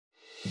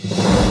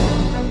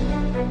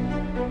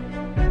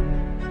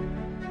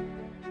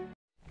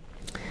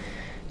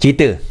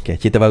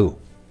Cerita baru.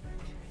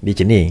 Dia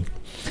macam ni.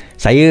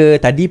 Saya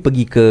tadi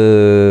pergi ke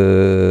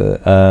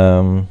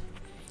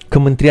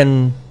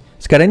kementerian.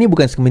 Sekarang ni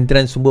bukan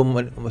kementerian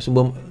sumber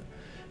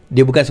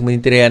dia bukan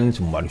kementerian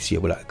sumber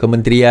manusia pula.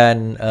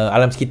 Kementerian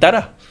alam sekitar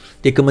lah.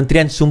 Dia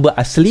kementerian sumber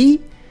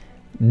asli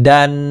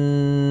dan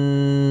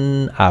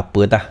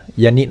apa tah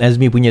yang Nik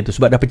Nazmi punya tu,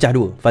 sebab dah pecah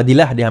dua.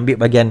 Fadilah dia ambil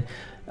bahagian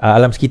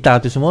alam sekitar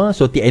tu semua.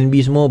 So TNB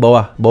semua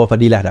bawah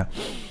Fadilah dah.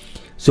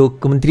 So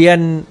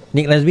kementerian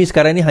Nik Nazmi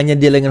sekarang ni hanya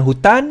deal dengan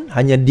hutan,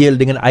 hanya deal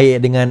dengan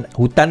air, dengan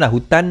hutan lah.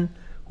 Hutan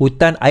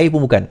air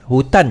pun bukan,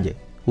 hutan je.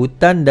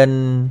 Hutan dan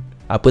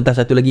apa tak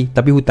satu lagi,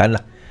 tapi hutan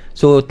lah.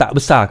 So tak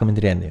besar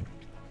kementerian dia.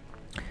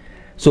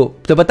 So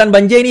tempatan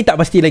banjir ni tak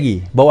pasti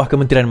lagi bawah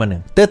kementerian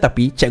mana.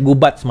 Tetapi Chegu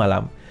Bat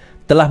semalam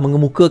telah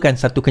mengemukakan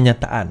satu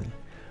kenyataan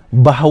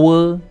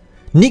bahawa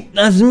Nik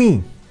Nazmi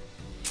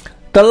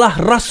telah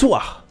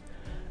rasuah.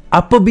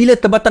 Apabila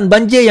tempatan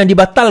banjir yang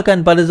dibatalkan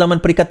pada zaman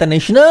Perikatan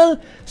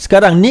Nasional,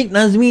 sekarang Nik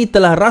Nazmi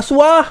telah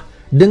rasuah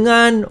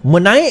dengan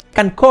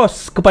menaikkan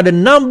kos kepada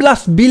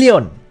 16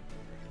 bilion.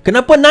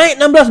 Kenapa naik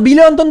 16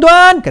 bilion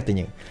tuan-tuan?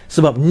 Katanya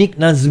sebab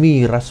Nik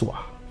Nazmi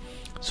rasuah.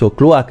 So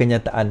keluar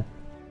kenyataan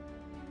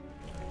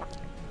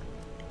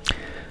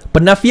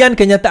penafian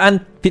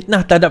kenyataan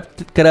fitnah terhadap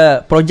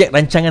projek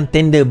rancangan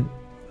tender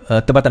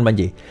tempatan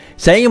banjir.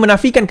 Saya ingin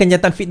menafikan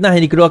kenyataan fitnah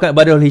yang dikeluarkan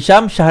Badrul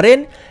Hisham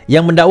Syahrin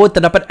yang mendakwa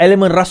terdapat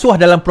elemen rasuah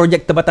dalam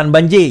projek tempatan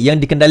banjir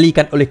yang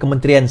dikendalikan oleh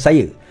kementerian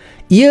saya.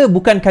 Ia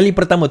bukan kali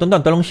pertama,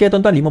 tuan-tuan. Tolong share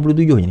tuan-tuan,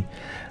 57 ni.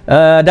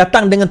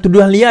 Datang dengan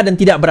tuduhan liar dan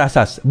tidak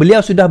berasas.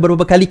 Beliau sudah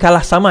beberapa kali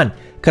kalah saman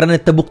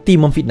kerana terbukti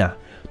memfitnah.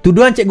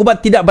 Tuduhan Chegu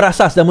Bat tidak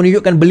berasas dan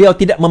menunjukkan beliau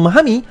tidak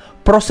memahami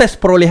proses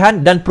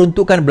perolehan dan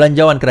peruntukan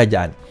belanjawan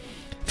kerajaan.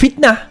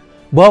 Fitnah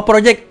bahawa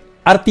projek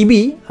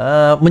RTB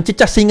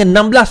mencecah sehingga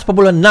 16.6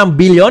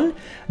 bilion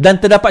dan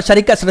terdapat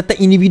syarikat serta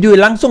individu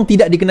langsung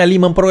tidak dikenali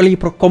memperoleh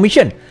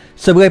komisen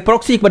sebagai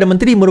proksi kepada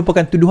menteri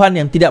merupakan tuduhan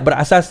yang tidak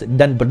berasas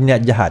dan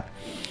berniat jahat.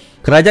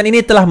 Kerajaan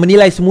ini telah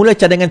menilai semula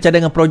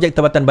cadangan-cadangan projek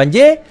tempatan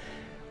banjir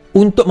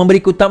untuk memberi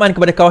keutamaan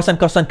kepada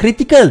kawasan-kawasan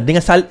kritikal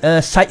dengan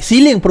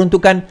ceiling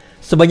peruntukan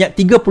sebanyak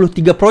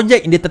 33 projek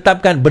yang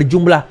ditetapkan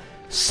berjumlah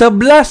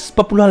 11.8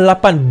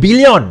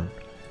 bilion,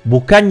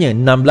 bukannya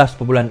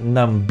 16.6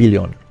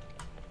 bilion.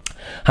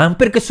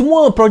 Hampir ke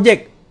semua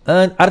projek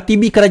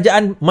RTB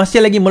kerajaan masih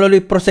lagi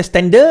melalui proses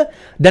tender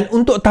dan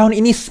untuk tahun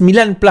ini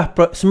 19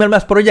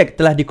 projek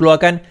telah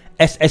dikeluarkan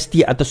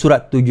SST atau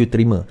surat tuju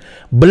terima.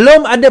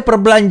 Belum ada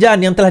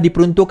perbelanjaan yang telah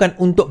diperuntukkan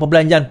untuk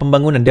perbelanjaan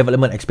pembangunan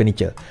development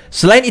expenditure.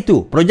 Selain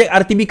itu, projek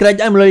RTB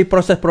kerajaan melalui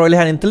proses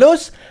perolehan yang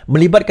telus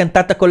melibatkan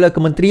tata kelola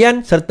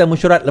kementerian serta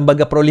mesyuarat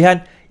lembaga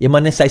perolehan yang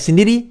mana saya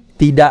sendiri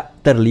tidak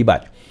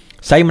terlibat.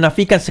 Saya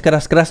menafikan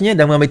sekeras-kerasnya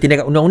dan mengambil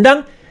tindakan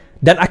undang-undang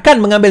dan akan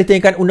mengambil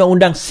tindakan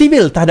undang-undang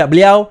sivil terhadap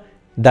beliau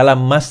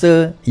dalam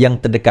masa yang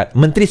terdekat.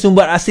 Menteri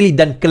Sumber Asli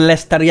dan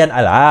Kelestarian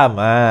Alam.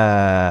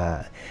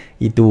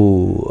 Itu.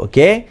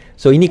 Okay.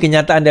 So ini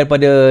kenyataan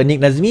daripada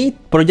Nik Nazmi.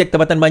 Projek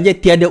tempatan banjir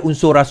tiada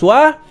unsur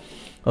rasuah.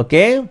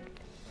 Okay.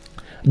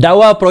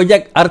 Dakwa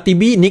projek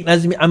RTB, Nik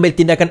Nazmi ambil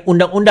tindakan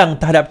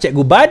undang-undang terhadap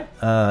Chegu Bat.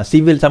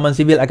 Sivil, saman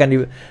sivil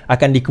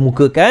akan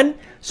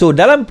dikemukakan. So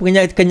dalam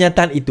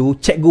kenyataan itu,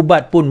 Chegu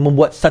Bat pun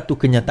membuat satu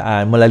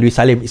kenyataan melalui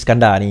Salim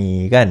Iskandar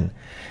ni kan.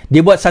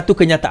 Dia buat satu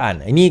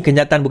kenyataan. Ini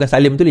kenyataan bukan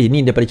Salim tulis.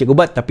 Ini daripada Chegu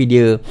Bat tapi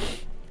dia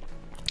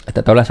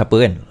tak tahulah siapa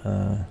kan.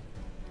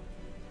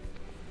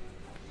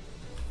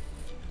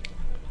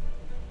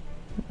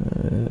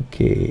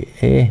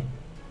 Okay.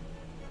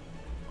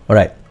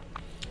 Alright.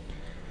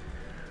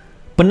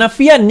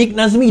 Penafian Nik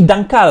Nazmi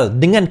dangkal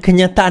dengan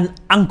kenyataan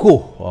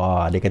angkuh.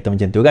 Wah, dia kata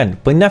macam tu kan.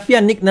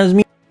 Penafian Nik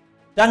Nazmi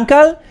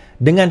dangkal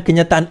dengan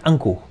kenyataan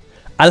angkuh.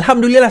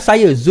 Alhamdulillah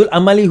saya, Zul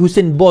Amali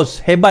Hussein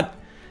Bos, Hebat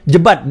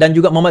Jebat dan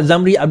juga Muhammad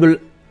Zamri Abdul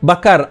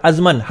Bakar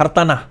Azman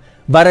Hartanah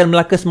Barel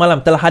Melaka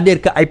semalam telah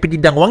hadir ke IPD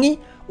Dangwangi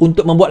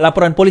untuk membuat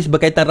laporan polis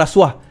berkaitan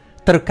rasuah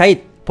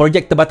terkait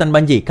projek tempatan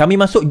banjir. Kami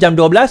masuk jam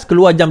 12,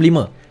 keluar jam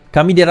 5.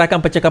 Kami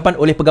dirakam percakapan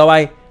oleh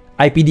pegawai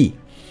IPD.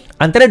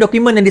 Antara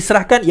dokumen yang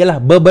diserahkan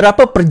ialah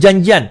beberapa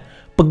perjanjian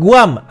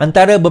peguam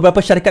antara beberapa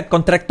syarikat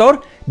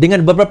kontraktor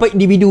dengan beberapa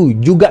individu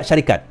juga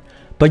syarikat.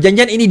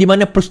 Perjanjian ini di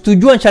mana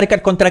persetujuan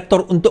syarikat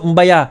kontraktor untuk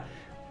membayar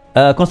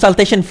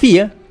consultation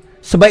fee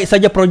sebaik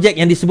saja projek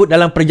yang disebut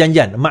dalam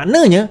perjanjian.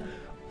 Maknanya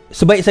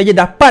sebaik saja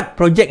dapat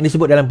projek yang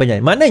disebut dalam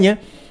perjanjian.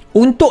 Maknanya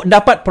untuk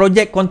dapat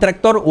projek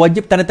kontraktor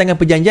wajib tanda tangan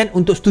perjanjian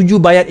untuk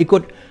setuju bayar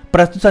ikut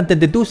peratusan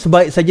tertentu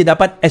sebaik saja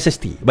dapat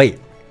SST. Baik.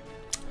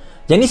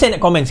 Jadi saya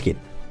nak komen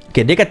sikit.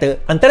 Okay, dia kata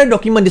antara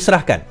dokumen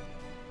diserahkan.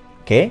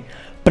 Okay,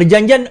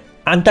 perjanjian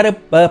antara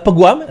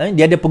peguam,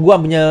 dia ada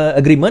peguam punya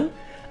agreement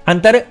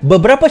antara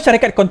beberapa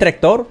syarikat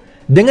kontraktor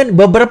dengan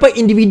beberapa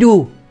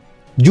individu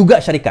juga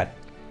syarikat.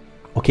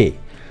 Okey.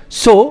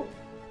 So,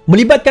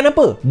 melibatkan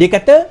apa? Dia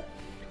kata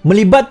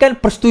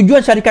melibatkan persetujuan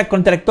syarikat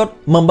kontraktor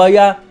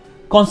membayar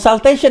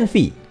consultation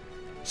fee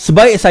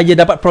sebaik saja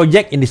dapat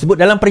projek yang disebut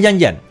dalam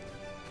perjanjian.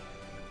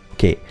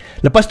 Okey.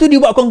 Lepas tu dia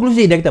buat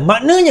konklusi, dia kata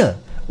maknanya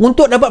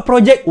untuk dapat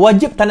projek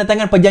wajib tanda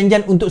tangan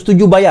perjanjian untuk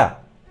setuju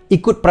bayar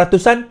ikut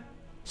peratusan,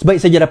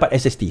 sebaik saja dapat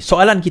SST.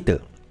 Soalan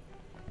kita,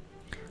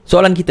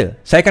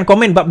 saya akan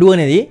komen bab 2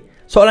 nanti.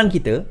 Soalan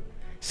kita,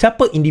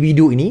 siapa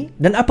individu ini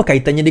dan apa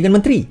kaitannya dengan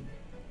menteri?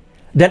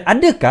 Dan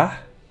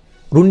adakah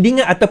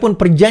rundingan ataupun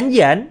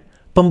perjanjian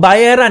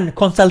pembayaran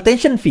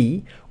consultation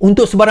fee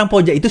untuk sebarang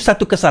projek itu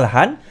satu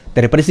kesalahan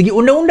daripada segi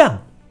undang-undang?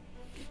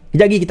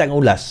 Sekejap lagi kita akan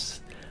ulas.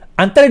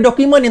 Antara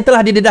dokumen yang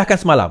telah didedahkan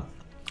semalam,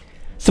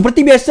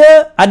 seperti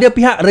biasa, ada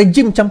pihak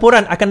rejim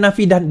campuran akan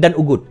Nafi dan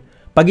Ugut.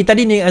 Pagi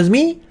tadi ni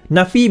Nazmi,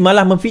 Nafi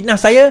malah memfitnah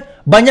saya,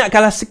 banyak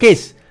kalah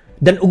kes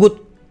dan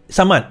Ugut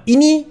saman.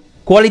 Ini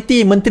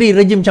kualiti menteri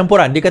rejim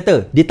campuran. Dia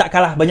kata dia tak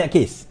kalah banyak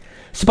kes.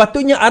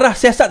 Sepatutnya arah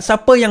siasat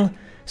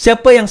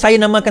siapa yang saya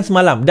namakan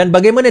semalam dan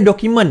bagaimana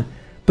dokumen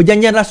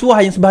perjanjian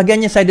rasuah yang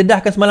sebahagiannya saya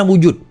dedahkan semalam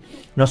wujud.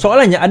 Nah,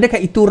 soalannya,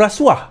 adakah itu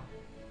rasuah?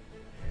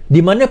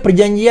 Di mana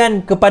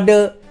perjanjian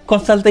kepada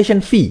consultation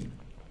fee?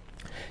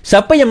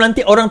 Siapa yang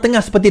melantik orang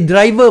tengah seperti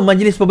driver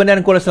Majlis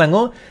Perbendaharaan Kuala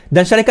Selangor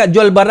dan syarikat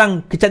jual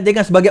barang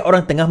kecantikan sebagai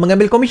orang tengah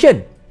mengambil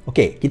komisen?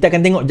 Okey, kita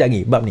akan tengok sekejap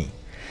lagi bab ni.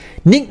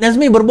 Nik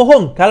Nazmi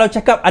berbohong kalau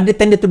cakap ada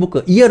tender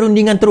terbuka. Ia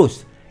rundingan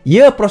terus.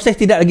 Ya, proses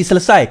tidak lagi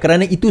selesai.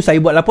 Kerana itu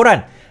saya buat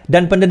laporan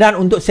dan pendedahan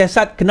untuk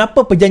siasat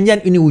kenapa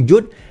perjanjian ini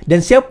wujud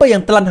dan siapa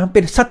yang telan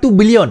hampir 1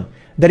 bilion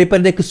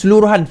daripada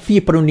keseluruhan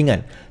fee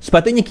perundingan.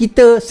 Sepatutnya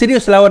kita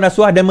serius lawan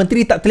rasuah dan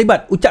menteri tak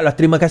terlibat. Ucaplah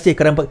terima kasih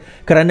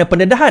kerana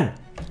pendedahan.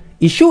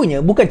 Isunya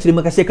bukan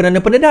terima kasih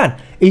kerana pendedahan.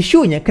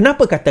 Isunya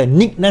kenapa kata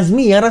Nik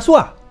Nazmi yang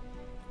rasuah?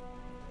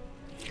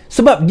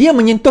 Sebab dia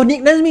menyentuh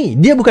Nik Nazmi.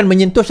 Dia bukan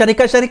menyentuh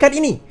syarikat-syarikat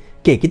ini.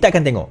 Okey, kita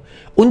akan tengok.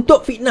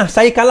 Untuk fitnah,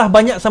 saya kalah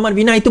banyak sama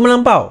fitnah itu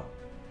melampau.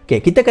 Okey,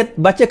 kita akan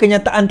baca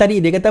kenyataan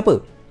tadi. Dia kata apa?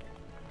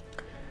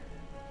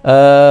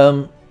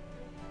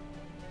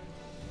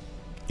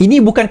 Ini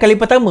bukan kali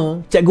pertama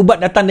Cikgu Bat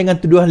datang dengan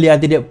tuduhan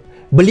liar.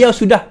 Beliau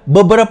sudah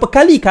beberapa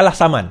kali kalah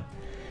saman.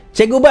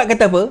 Cikgu Bat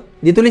kata apa?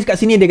 Dia tulis kat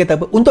sini, dia kata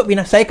apa? Untuk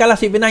fitnah, saya kalah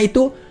fitnah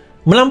itu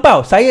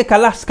melampau. Saya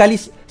kalah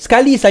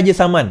sekali saja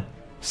saman.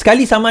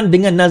 Sekali saman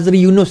dengan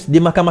Nazri Yunus di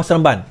Mahkamah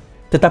Seremban.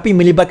 Tetapi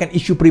melibatkan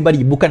isu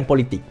peribadi, bukan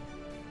politik.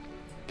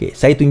 Okey,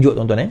 saya tunjuk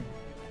tuan-tuan.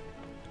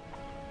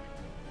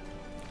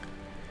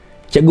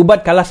 Cikgu Bat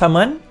kalah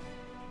saman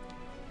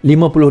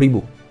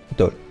 50,000.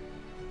 Betul.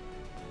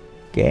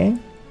 Okey,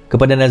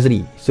 kepada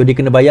Nazri. So, dia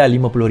kena bayar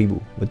 50,000.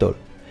 Betul.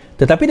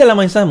 Tetapi dalam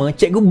masa sama,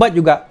 Cikgu Bat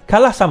juga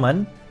kalah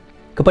saman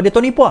kepada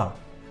Tony Puah.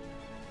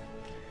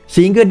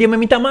 Sehingga dia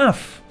meminta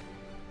maaf.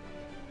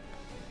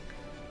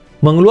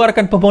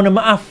 Mengeluarkan permohonan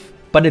maaf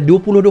pada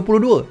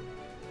 2022.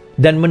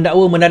 Dan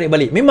mendakwa menarik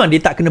balik. Memang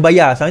dia tak kena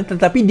bayar,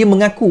 tetapi dia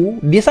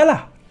mengaku dia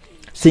salah.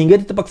 Sehingga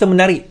dia terpaksa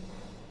menarik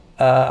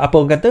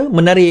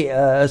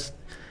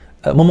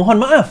memohon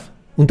maaf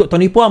untuk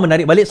Tony Puah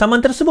menarik balik saman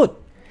tersebut.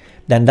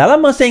 Dan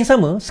dalam masa yang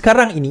sama,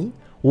 sekarang ini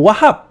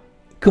Wahab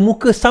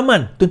kemuka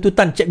saman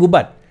tuntutan Cikgu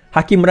Bat,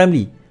 Hakim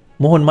Ramli,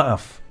 mohon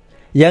maaf.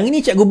 Yang ini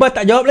Cikgu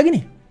Bat tak jawab lagi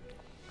ni.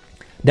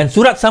 Dan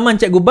surat saman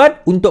Cikgu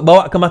Bat untuk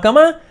bawa ke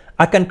mahkamah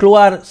akan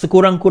keluar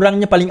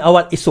sekurang-kurangnya paling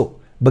awal esok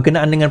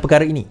berkenaan dengan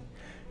perkara ini.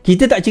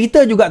 Kita tak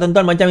cerita juga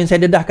tuan-tuan, macam yang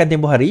saya dedahkan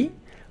tempoh hari,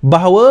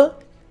 bahawa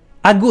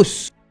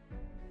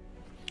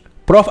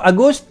Prof.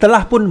 Agus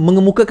telah pun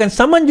mengemukakan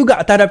saman juga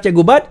terhadap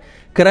Cikgu Bat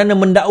kerana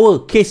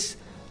mendakwa kes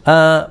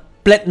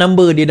plate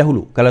number dia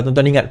dahulu. Kalau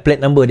tuan-tuan ingat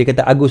plate number, dia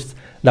kata Agus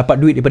dapat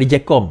duit daripada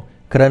Jacom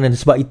kerana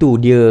sebab itu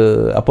dia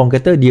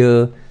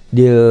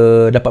dia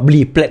dapat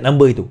beli plate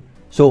number itu.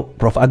 So,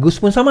 Prof. Agus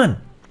pun saman.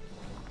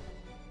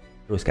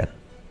 Teruskan.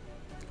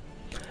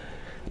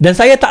 Dan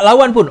saya tak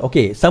lawan pun.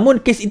 Okey, samun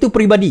kes itu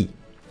peribadi.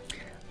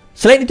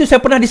 Selain itu, saya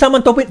pernah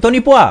disaman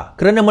Tony Puah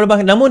kerana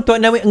melebahkan. Namun,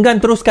 Tuan Nawi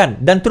enggan teruskan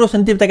dan terus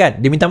henti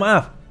bertakat. Dia minta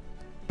maaf.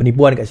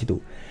 Penipuan kat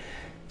situ.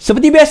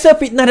 Seperti biasa,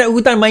 fitnah dan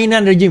ugutan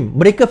mainan rejim.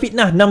 Mereka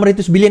fitnah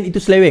 600 bilion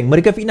itu seleweng.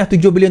 Mereka fitnah 7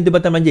 bilion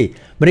Tempatan Banjir.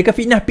 Mereka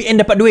fitnah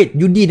PN dapat duit,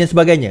 judi dan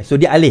sebagainya. So,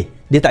 dia alih.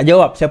 Dia tak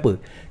jawab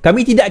siapa.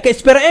 Kami tidak ke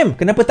SPRM.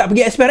 Kenapa tak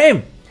pergi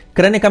SPRM?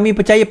 Kerana kami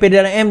percaya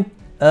PDRM,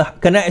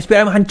 kerana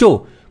SPRM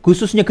hancur.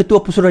 Khususnya Ketua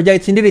Pusuruhanjaya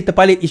sendiri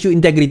terpalit isu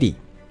integriti.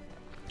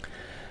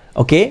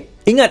 Okey.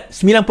 Ingat,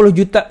 97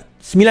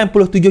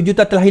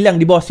 juta telah hilang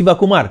di bawah Siva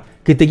Kumar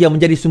ketika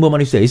menjadi sumber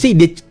manusia. You see,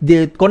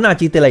 dia konar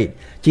cerita lain.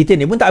 Cerita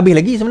ni pun tak habis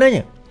lagi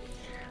sebenarnya.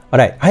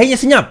 Alright, akhirnya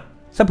senyap.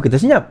 Siapa kata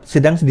senyap?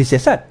 Sedang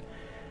disiasat.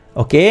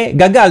 Okey,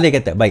 gagal dia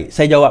kata. Baik,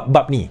 saya jawab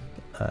bab ni.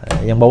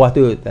 Yang bawah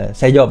tu,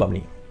 saya jawab bab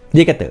ni.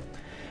 Dia kata,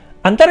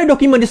 antara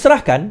dokumen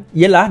diserahkan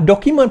ialah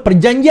dokumen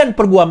perjanjian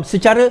perguam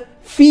secara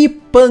fee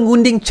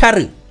pengunding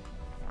cara.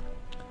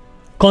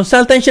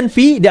 Consultation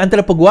fee di antara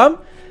peguam,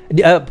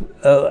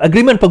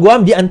 agreement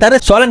peguam di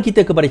antara. Soalan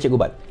kita kepada Cikgu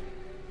Bat,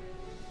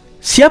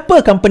 siapa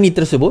company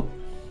tersebut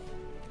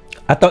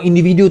atau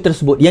individu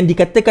tersebut yang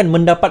dikatakan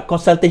mendapat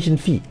consultation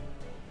fee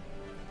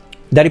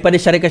daripada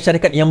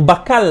syarikat-syarikat yang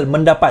bakal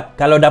mendapat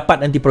kalau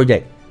dapat nanti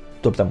projek?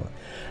 Itu pertama.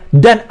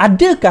 Dan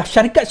adakah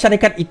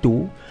syarikat-syarikat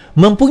itu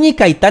mempunyai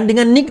kaitan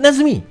dengan Nik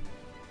Nazmi?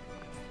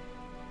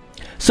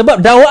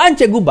 Sebab dakwaan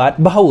Cikgu Bat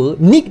bahawa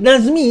Nik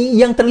Nazmi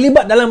yang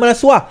terlibat dalam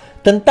rasuah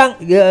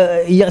tentang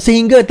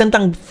sehingga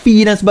tentang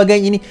fee dan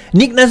sebagainya ini,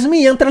 Nik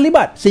Nazmi yang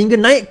terlibat sehingga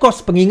naik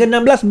kos hingga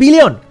 16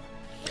 bilion.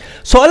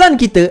 Soalan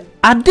kita,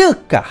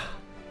 adakah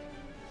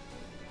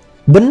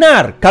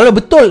benar, kalau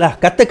betul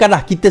lah,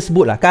 katakanlah kita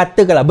sebutlah,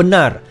 katakanlah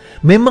benar,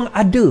 memang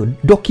ada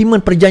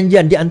dokumen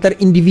perjanjian di antara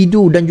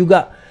individu dan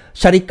juga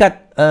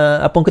syarikat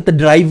apa kata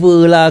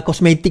driver lah,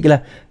 kosmetik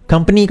lah,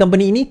 company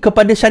ini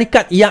kepada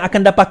syarikat yang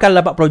akan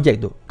dapat projek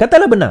tu.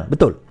 Katalah benar,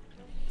 betul.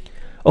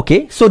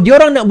 Okay, so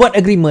diorang nak buat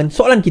agreement.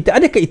 Soalan kita,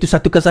 adakah itu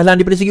satu kesalahan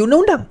daripada segi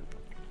undang-undang?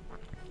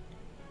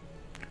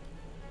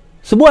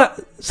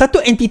 Satu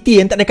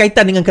entiti yang tak ada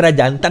kaitan dengan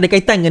kerajaan, tak ada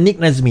kaitan dengan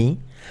Nik Nazmi,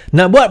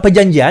 nak buat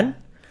perjanjian.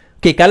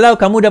 Okay, kalau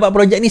kamu dapat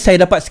projek ni, saya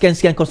dapat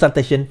sekian-sekian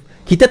consultation.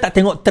 Kita tak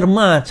tengok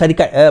terma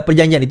syarikat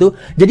perjanjian itu,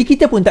 jadi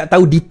kita pun tak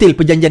tahu detail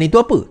perjanjian itu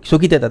apa.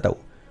 So kita tak tahu.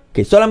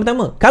 Okay, soalan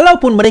pertama,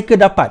 kalaupun mereka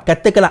dapat,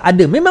 katakanlah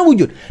ada, memang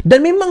wujud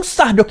dan memang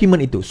sah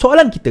dokumen itu.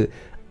 Soalan kita,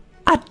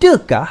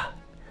 adakah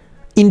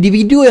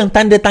individu yang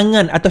tanda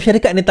tangan atau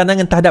syarikat yang tanda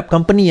tangan terhadap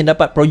company yang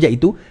dapat projek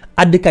itu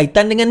ada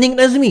kaitan dengan Nik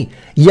Nazmi?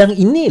 Yang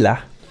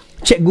inilah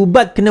Cikgu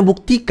Bat kena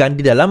buktikan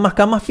di dalam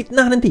mahkamah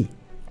fitnah nanti.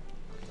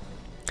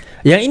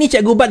 Yang ini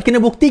Cikgu Bat kena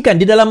buktikan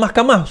di dalam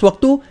mahkamah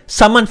sewaktu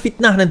saman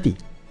fitnah nanti.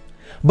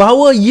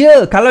 Bahawa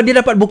kalau dia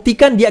dapat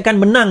buktikan, dia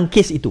akan menang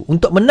kes itu.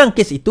 Untuk menang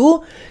kes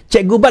itu,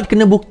 Cikgu Bat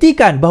kena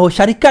buktikan bahawa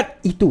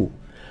syarikat itu,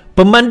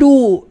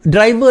 pemandu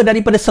driver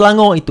daripada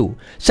Selangor itu,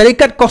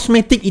 syarikat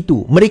kosmetik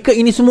itu, mereka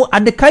ini semua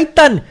ada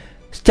kaitan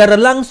secara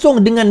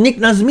langsung dengan Nik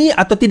Nazmi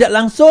atau tidak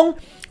langsung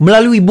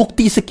melalui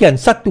bukti sekian.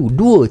 1,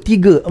 2,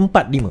 3, 4,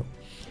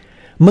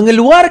 5.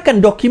 Mengeluarkan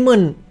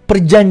dokumen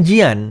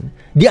perjanjian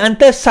di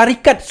antara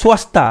syarikat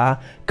swasta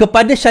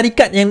kepada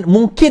syarikat yang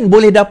mungkin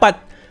boleh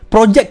dapat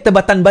projek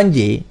tebatan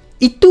banjir,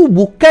 itu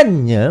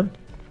bukannya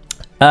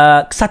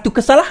satu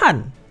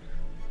kesalahan.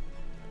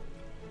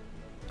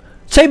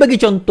 Saya bagi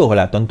contoh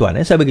lah tuan-tuan,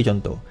 saya bagi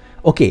contoh.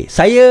 Okey,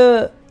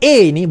 A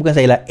ni, bukan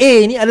saya lah, A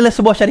ni adalah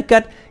sebuah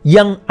syarikat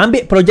yang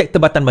ambil projek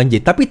tebatan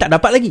banjir tapi tak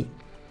dapat lagi.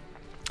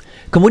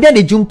 Kemudian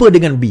dia jumpa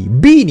dengan B.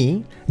 B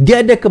ni, dia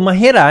ada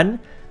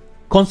kemahiran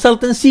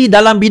konsultansi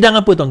dalam bidang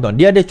apa tuan-tuan?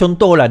 Dia ada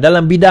contoh lah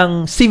dalam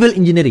bidang civil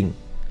engineering.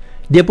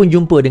 Dia pun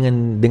jumpa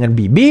dengan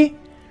B. B,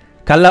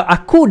 kalau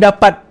aku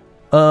dapat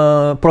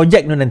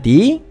projek tu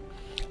nanti,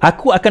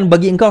 aku akan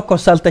bagi engkau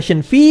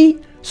consultation fee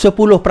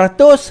 10%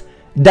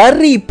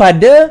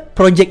 daripada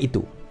projek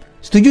itu.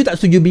 Setuju tak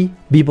setuju B?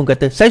 B pun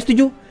kata, saya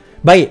setuju.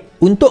 Baik,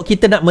 untuk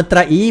kita nak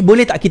meterai,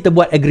 boleh tak kita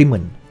buat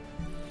agreement?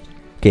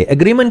 Okay,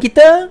 agreement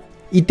kita,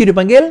 itu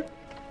dipanggil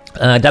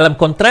dalam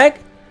kontrak,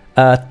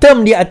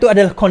 term dia itu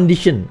adalah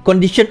condition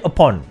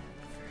upon.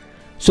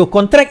 So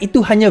kontrak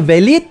itu hanya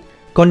valid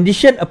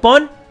condition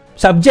upon,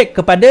 subjek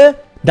kepada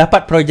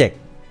dapat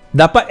projek,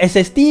 dapat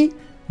SST,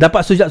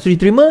 dapat surat sudi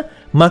terima,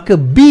 maka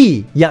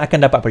B yang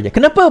akan dapat projek.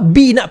 Kenapa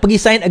B nak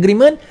pergi sign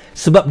agreement?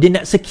 Sebab dia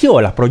nak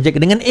secure lah projek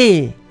dengan A.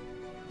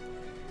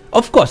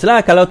 Of course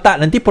lah, kalau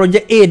tak nanti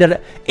projek A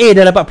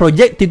dah dapat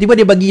projek, tiba-tiba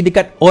dia bagi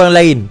dekat orang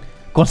lain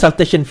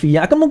consultation fee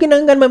yang akan mungkin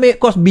akan membayar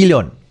kos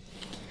bilion.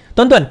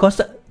 Tuan-tuan,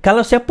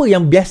 kalau siapa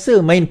yang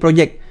biasa main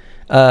projek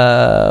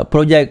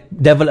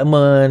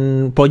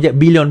development, projek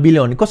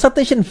bilion-bilion,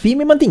 consultation fee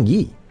memang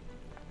tinggi.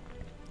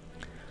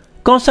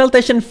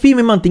 Consultation fee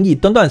memang tinggi.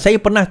 Tuan-tuan, saya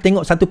pernah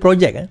tengok satu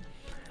projek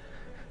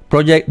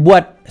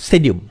buat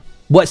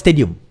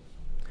stadium.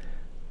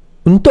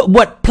 Untuk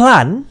buat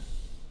plan,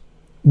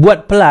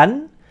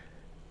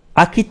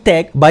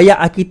 arkitek, bayar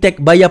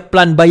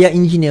plan, bayar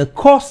engineer,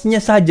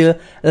 kosnya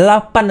saja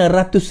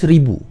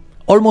 800,000,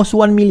 almost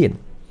 1 million.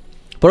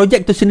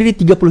 Projek tu sendiri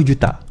 30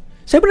 juta.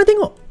 Saya pernah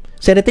tengok.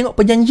 Saya dah tengok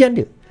perjanjian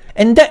dia.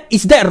 And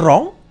is that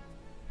wrong?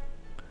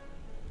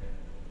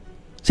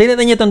 Saya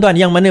nak tanya tuan-tuan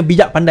yang mana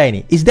bijak pandai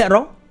ni. Is that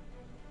wrong?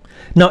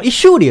 Now,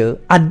 isu dia,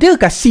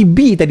 adakah si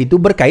B tadi tu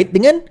berkait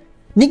dengan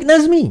Nik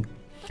Nazmi?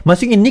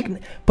 Maksudnya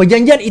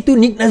perjanjian itu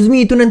Nik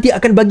Nazmi itu nanti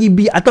akan bagi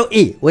B atau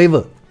A,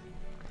 whatever.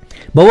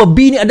 Bahawa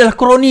B ni adalah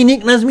kroni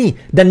Nik Nazmi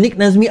dan Nik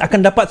Nazmi akan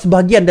dapat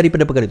sebahagian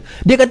daripada perkara itu.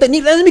 Dia kata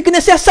Nik Nazmi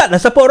kena siasat lah.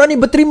 Siapa orang ni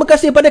berterima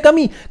kasih pada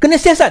kami, kena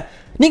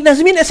siasat. Nik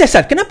Nazmi nak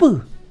siasat.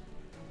 Kenapa?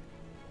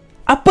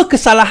 Apa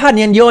kesalahan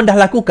yang dia orang dah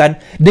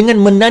lakukan dengan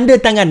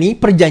menandatangani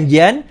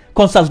perjanjian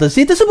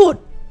konsultasi tersebut?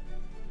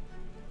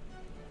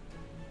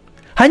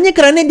 Hanya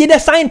kerana dia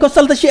dah sign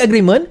consultancy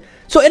agreement.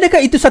 So adakah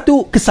itu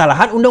satu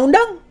kesalahan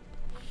undang-undang?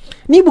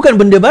 Ni bukan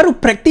benda baru.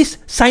 Practice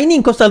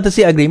signing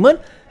consultancy agreement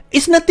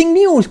is nothing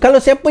new.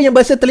 Kalau siapa yang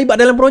biasa terlibat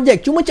dalam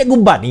projek. Cuma Cikgu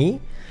Bat ni,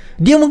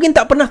 dia mungkin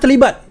tak pernah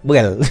terlibat.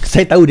 Well,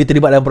 saya tahu dia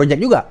terlibat dalam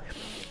projek juga.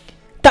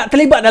 Tak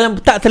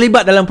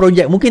terlibat dalam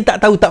projek. Mungkin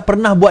tak tahu, tak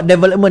pernah buat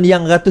development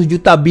yang ratus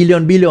juta,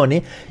 bilion-bilion ni.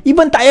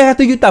 Even tak payah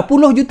 100 juta,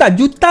 puluh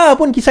juta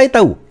pun saya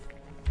tahu.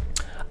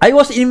 I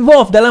was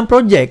involved dalam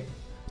projek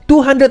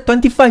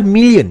 225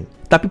 million.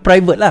 Tapi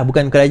private lah,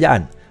 bukan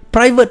kerajaan.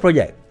 Private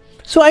project.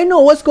 So I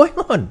know what's going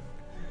on.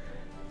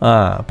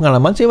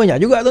 Pengalaman saya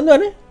banyak juga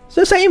tuan-tuan.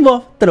 So saya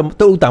involved,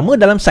 terutama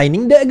dalam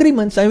signing the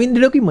agreement, signing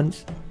the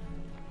documents.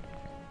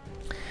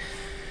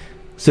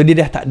 So dia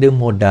dah tak ada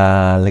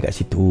modal kat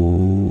situ.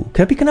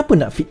 Tapi kenapa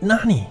nak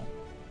fitnah ni?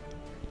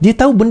 Dia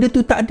tahu benda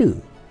tu tak ada.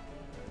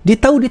 Dia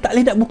tahu dia tak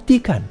boleh nak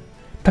buktikan.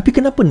 Tapi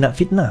kenapa nak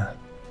fitnah?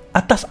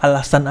 Atas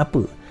alasan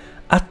apa?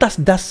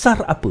 Atas dasar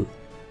apa?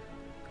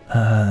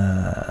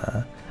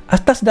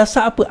 Atas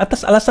dasar apa?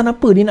 Atas alasan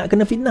apa dia nak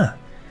kena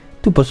fitnah?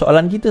 Itu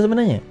persoalan kita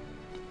sebenarnya.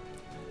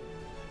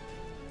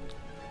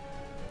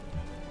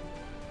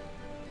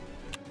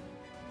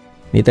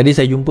 Ni tadi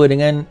saya jumpa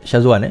dengan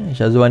Syazwan.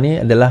 Syazwan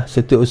ni adalah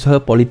setiausaha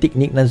politik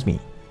Nik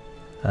Nazmi.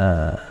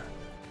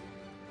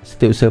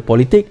 Setiausaha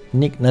politik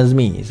Nik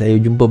Nazmi. Saya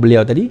jumpa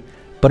beliau tadi.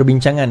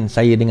 Perbincangan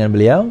saya dengan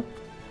beliau.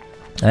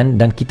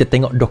 Dan kita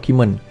tengok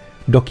dokumen.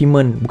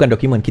 Bukan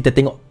dokumen. Kita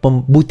tengok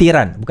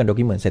butiran. Bukan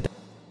dokumen.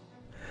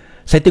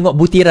 Saya tengok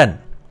butiran.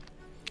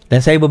 Dan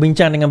saya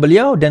berbincang dengan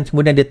beliau. Dan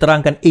kemudian dia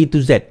terangkan A to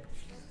Z.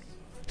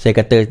 Saya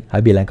kata,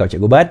 habislah kau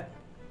Cikgu Bat.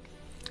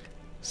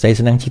 Saya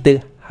senang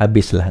cerita,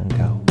 habislah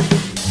engkau.